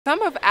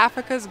Some of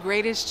Africa's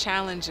greatest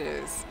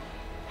challenges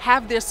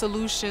have their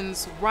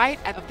solutions right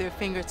at their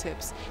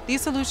fingertips.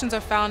 These solutions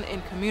are found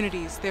in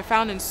communities, they're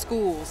found in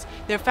schools,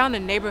 they're found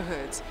in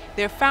neighborhoods,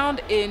 they're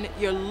found in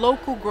your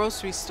local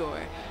grocery store.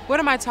 What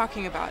am I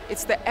talking about?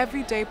 It's the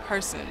everyday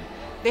person.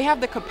 They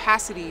have the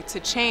capacity to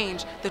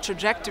change the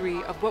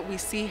trajectory of what we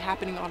see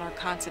happening on our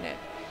continent.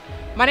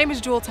 My name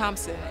is Jewel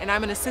Thompson, and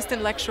I'm an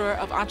assistant lecturer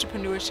of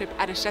entrepreneurship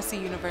at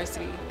Ashesi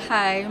University.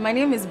 Hi, my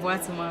name is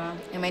Boatuma.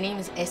 And my name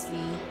is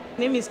Esli. My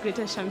name is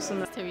Greta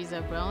Shamsuna.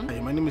 Teresa Brown. Hi,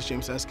 my name is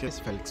James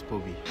Askes. Felix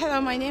Pobi. Hello,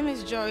 my name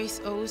is Joyce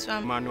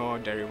Owuswam. Manuel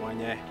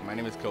Deriwanye. My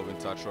name is Kelvin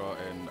Tatra,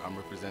 and I'm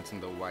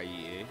representing the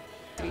YEA.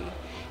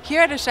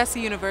 Here at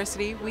Ashesi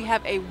University, we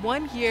have a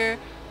one-year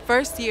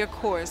first-year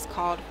course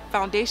called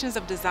Foundations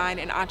of Design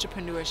and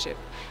Entrepreneurship.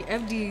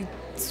 FDE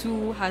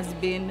 2 has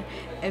been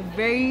a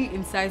very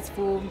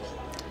insightful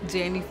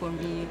journey for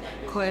me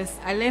because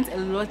I learned a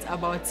lot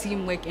about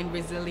teamwork and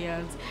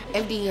resilience.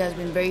 FDE has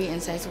been very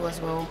insightful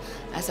as well,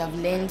 as I've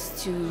learned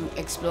to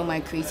explore my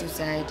creative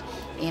side,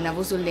 and I've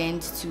also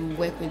learned to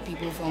work with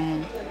people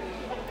from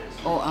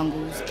all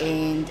angles,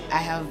 and I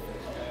have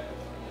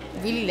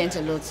really learned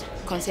a lot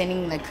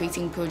concerning like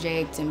creating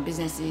projects and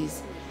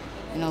businesses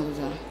and all of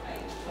that.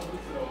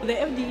 The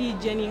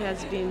FDE journey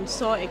has been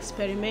so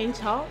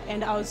experimental,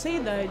 and I would say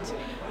that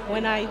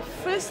when I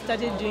first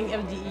started doing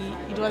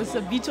FDE, it was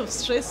a bit of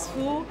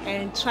stressful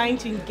and trying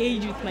to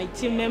engage with my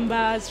team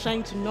members,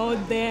 trying to know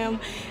them,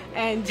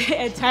 and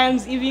at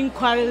times even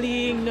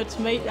quarreling, not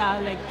made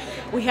like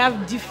we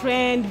have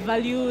different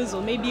values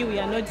or maybe we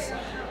are not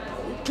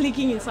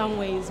clicking in some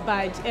ways.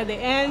 But at the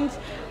end,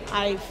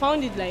 I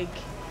found it like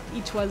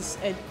it was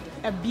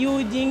a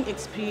building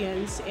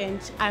experience, and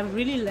I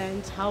really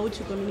learned how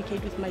to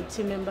communicate with my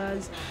team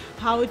members,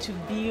 how to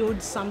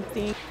build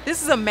something.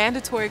 This is a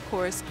mandatory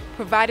course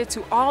provided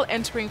to all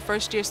entering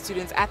first-year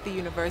students at the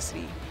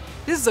university.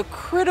 This is a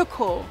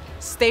critical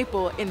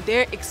staple in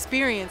their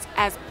experience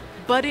as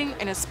budding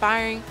and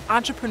aspiring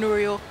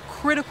entrepreneurial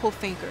critical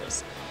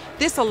thinkers.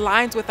 This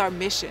aligns with our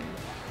mission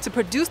to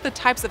produce the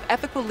types of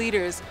ethical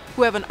leaders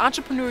who have an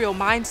entrepreneurial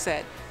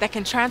mindset that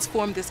can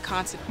transform this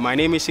continent. My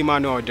name is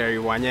Emmanuel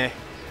Deriwanye.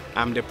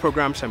 I'm the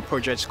Programs and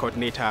Projects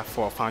Coordinator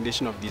for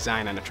Foundation of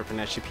Design and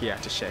Entrepreneurship here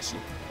at Ashesi.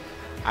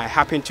 I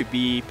happen to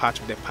be part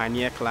of the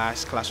pioneer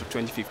class of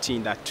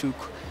 2015 that took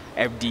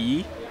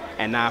FDE,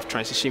 and now I've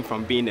transitioned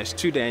from being a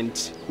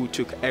student who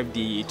took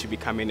FDE to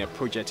becoming a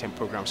Project and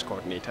Programs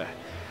Coordinator.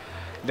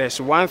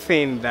 There's one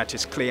thing that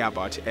is clear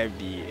about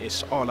FDE.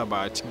 It's all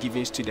about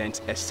giving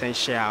students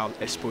essential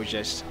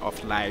exposures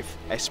of life,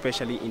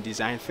 especially in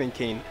design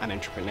thinking and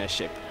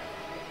entrepreneurship.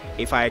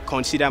 If I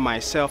consider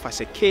myself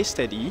as a case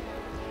study,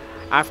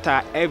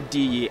 after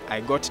FDE,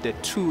 I got the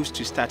tools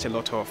to start a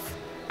lot of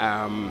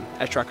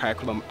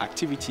extracurriculum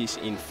activities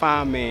in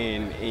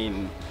farming,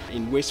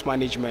 in waste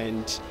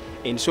management,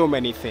 in so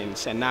many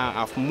things. And now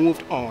I've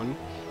moved on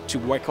to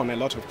work on a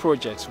lot of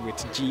projects with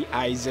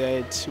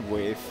GIZ,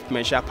 with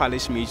Mencha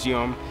Palace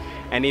Museum,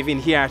 and even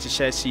here at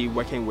Ashesi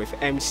working with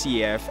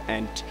MCF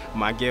and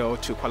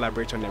McGill to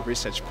collaborate on a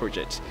research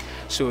project.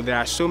 So there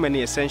are so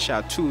many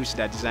essential tools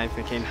that design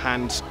thinking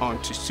hands on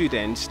to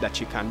students that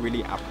you can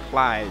really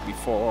apply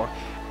before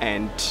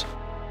and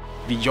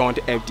beyond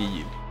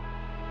FDE.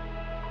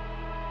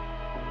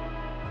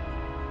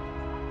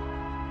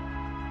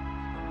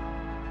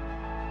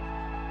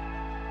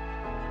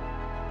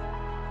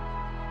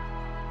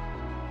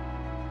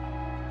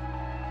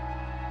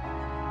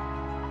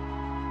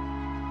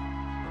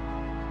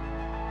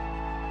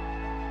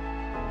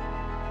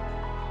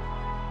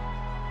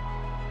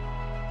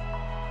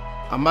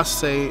 I must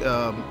say,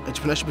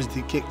 entrepreneurship is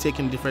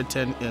taking a different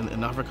turn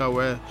in Africa,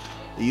 where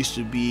it used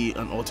to be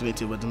an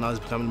alternative, but now it's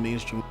becoming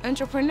mainstream.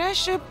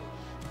 Entrepreneurship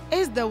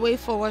is the way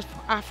forward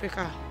for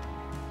Africa.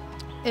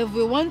 If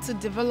we want to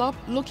develop,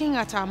 looking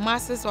at our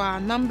masses or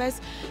our numbers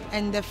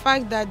and the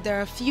fact that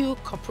there are few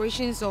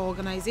corporations or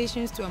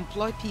organizations to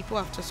employ people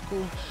after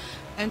school,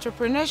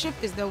 entrepreneurship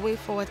is the way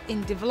forward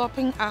in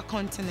developing our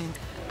continent.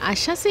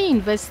 Ashesi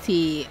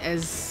University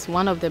is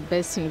one of the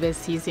best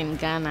universities in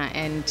Ghana,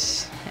 and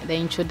the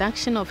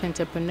introduction of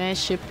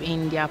entrepreneurship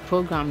in their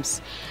programs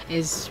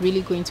is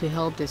really going to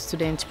help the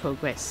students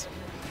progress.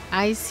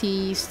 I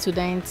see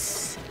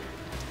students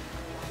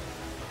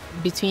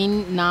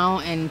between now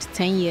and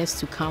 10 years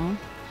to come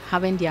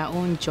having their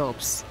own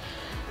jobs,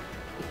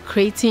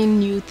 creating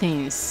new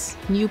things,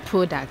 new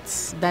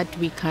products that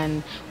we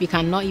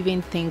cannot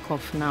even think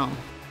of now.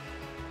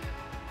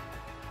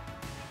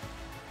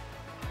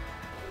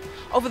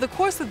 Over the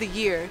course of the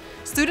year,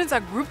 students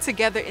are grouped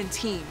together in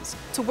teams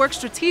to work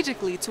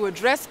strategically to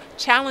address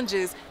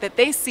challenges that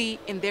they see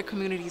in their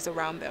communities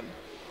around them.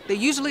 They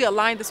usually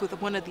align this with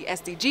one of the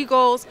SDG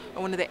goals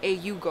or one of the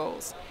AU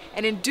goals.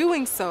 And in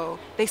doing so,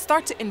 they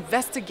start to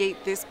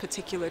investigate this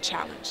particular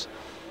challenge.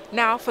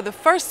 Now, for the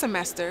first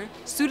semester,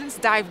 students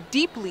dive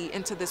deeply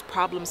into this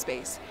problem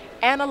space,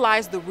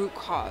 analyze the root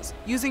cause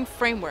using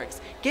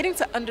frameworks, getting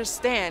to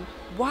understand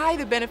why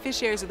the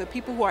beneficiaries or the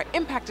people who are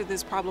impacted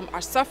this problem are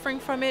suffering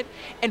from it,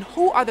 and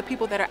who are the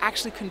people that are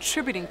actually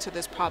contributing to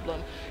this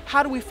problem.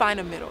 How do we find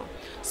a middle?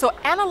 So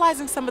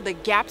analyzing some of the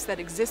gaps that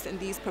exist in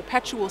these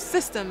perpetual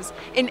systems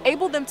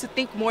enable them to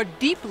think more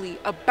deeply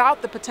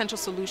about the potential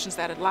solutions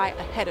that lie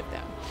ahead of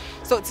them.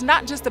 So it's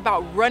not just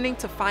about running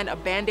to find a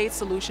band-aid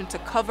solution to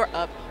cover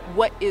up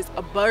what is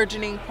a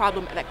burgeoning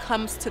problem that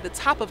comes to the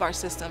top of our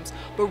systems,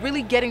 but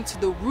really getting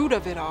to the root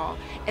of it all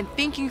and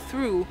thinking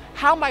through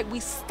how might we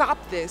stop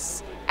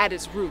this at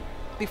its root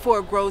before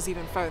it grows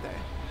even further.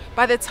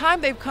 By the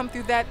time they've come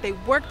through that, they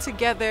work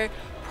together,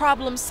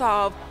 problem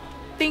solve,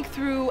 think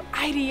through,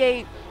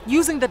 ideate,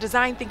 using the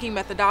design thinking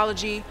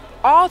methodology,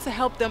 all to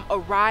help them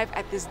arrive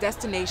at this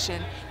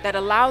destination that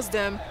allows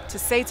them to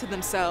say to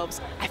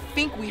themselves, I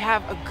think we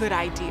have a good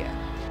idea.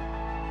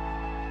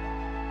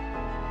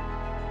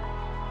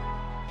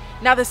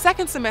 Now the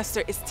second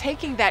semester is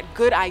taking that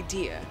good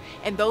idea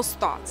and those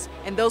thoughts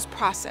and those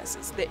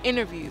processes, the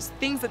interviews,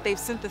 things that they've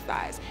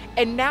synthesized,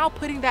 and now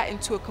putting that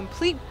into a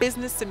complete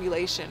business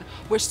simulation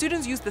where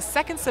students use the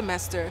second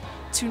semester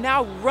to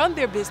now run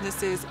their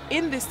businesses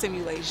in this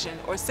simulation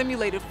or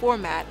simulated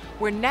format,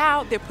 where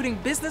now they're putting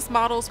business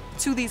models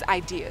to these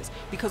ideas,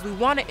 because we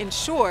want to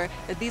ensure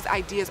that these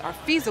ideas are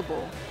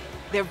feasible,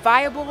 they're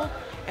viable,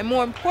 and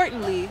more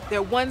importantly,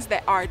 they're ones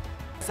that are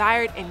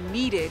desired and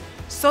needed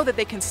so that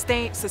they can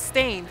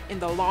sustain in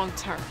the long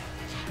term.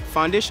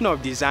 Foundation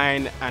of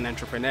Design and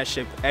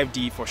Entrepreneurship,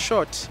 FDE for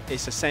short,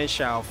 is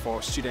essential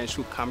for students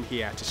who come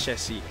here to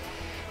Ashesi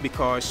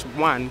because,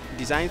 one,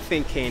 design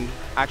thinking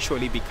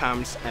actually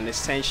becomes an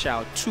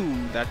essential tool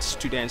that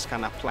students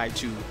can apply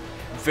to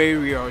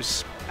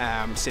various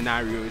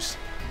scenarios,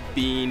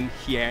 being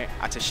here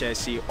at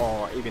Ashesi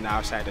or even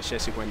outside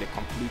Ashesi when they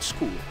complete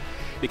school.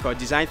 Because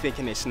design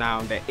thinking is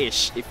now the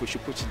ish, if we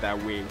should put it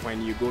that way,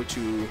 when you go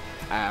to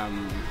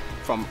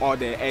from all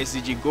the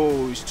SDG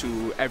goals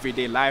to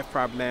everyday life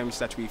problems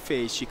that we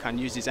face, you can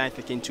use design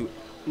thinking to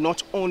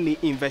not only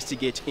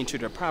investigate into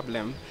the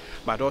problem,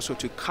 but also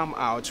to come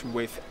out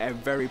with a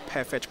very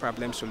perfect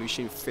problem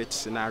solution fit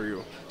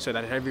scenario so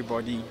that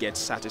everybody gets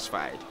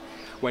satisfied.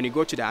 When you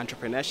go to the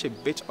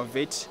entrepreneurship bit of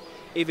it,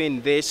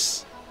 even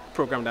this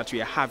program that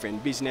we are having,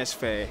 Business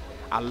Fair,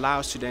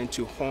 allows students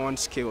to hone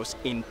skills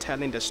in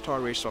telling the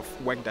stories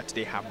of work that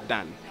they have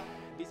done.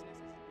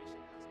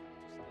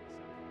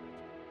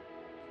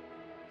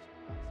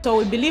 So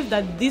we believe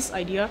that this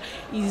idea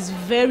is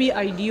very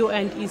ideal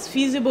and is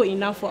feasible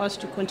enough for us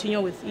to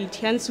continue with it.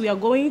 Hence, we are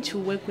going to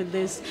work with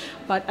this,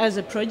 but as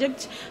a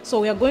project. So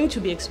we are going to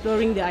be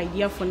exploring the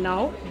idea for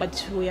now,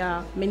 but we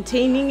are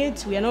maintaining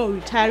it. We are not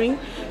retiring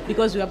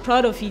because we are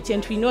proud of it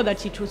and we know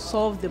that it will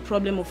solve the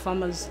problem of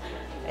farmers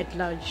at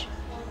large.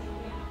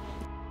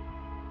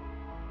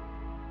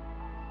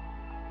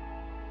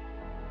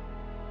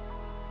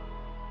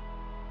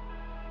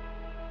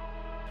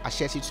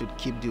 Ashesi should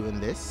keep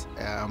doing this.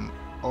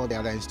 All the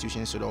other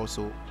institutions should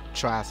also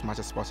try as much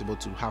as possible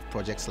to have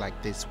projects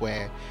like this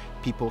where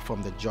people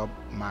from the job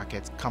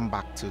market come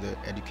back to the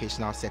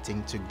educational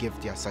setting to give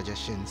their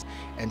suggestions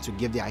and to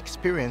give their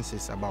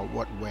experiences about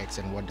what works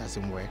and what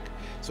doesn't work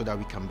so that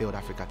we can build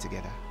Africa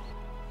together.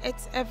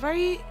 It's a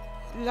very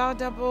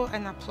laudable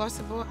and a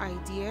plausible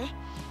idea,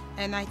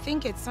 and I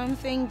think it's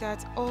something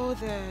that all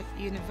the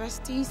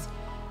universities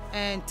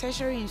and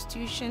tertiary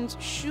institutions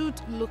should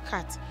look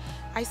at.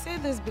 I say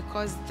this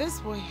because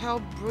this will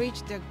help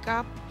bridge the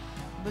gap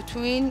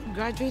between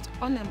graduate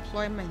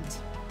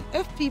unemployment.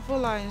 If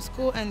people are in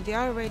school and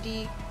they're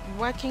already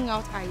working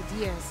out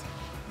ideas,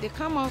 they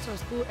come out of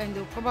school and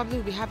they'll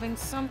probably be having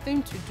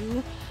something to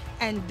do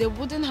and they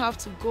wouldn't have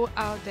to go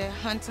out there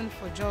hunting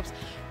for jobs,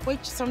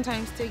 which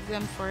sometimes takes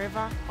them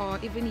forever or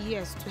even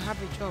years to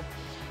have a job.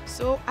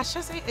 So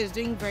Ashesi is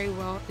doing very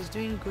well, is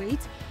doing great.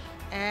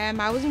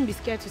 I wouldn't be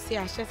scared to say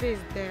Ashesi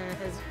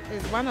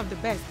is one of the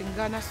best in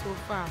Ghana so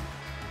far.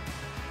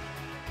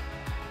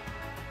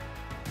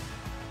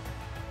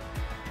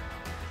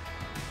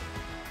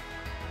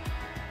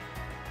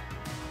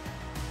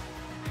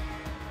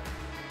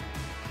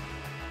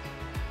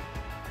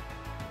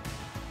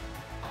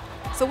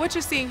 So what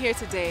you're seeing here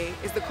today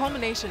is the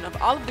culmination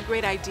of all of the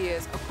great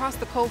ideas across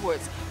the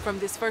cohorts from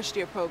this first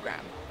year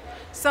program.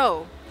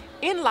 So,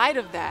 in light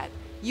of that,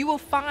 you will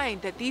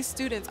find that these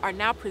students are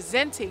now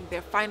presenting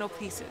their final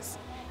pieces.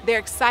 They're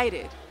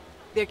excited,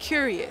 they're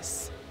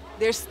curious,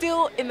 they're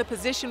still in the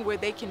position where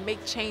they can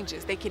make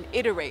changes, they can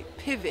iterate,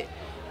 pivot.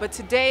 But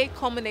today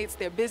culminates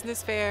their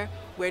business fair,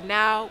 where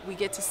now we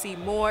get to see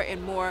more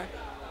and more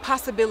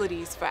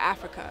possibilities for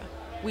Africa.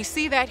 We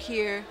see that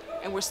here,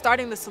 and we're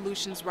starting the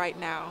solutions right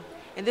now.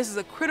 And this is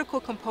a critical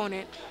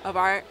component of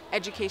our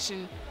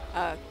education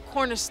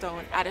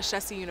cornerstone at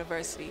Ashesi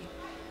University.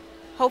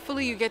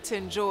 Hopefully you get to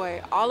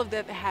enjoy all of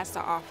that it has to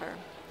offer.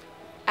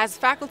 As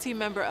faculty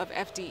member of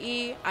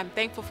FDE, I'm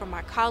thankful for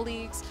my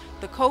colleagues,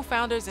 the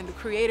co-founders and the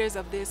creators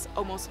of this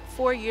almost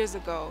 4 years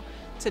ago,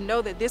 to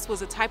know that this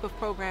was a type of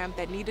program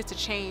that needed to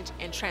change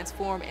and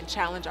transform and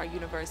challenge our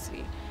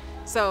university.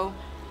 So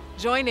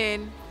join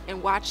in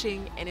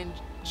watching and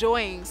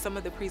enjoying some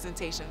of the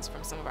presentations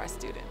from some of our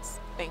students.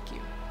 Thank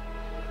you.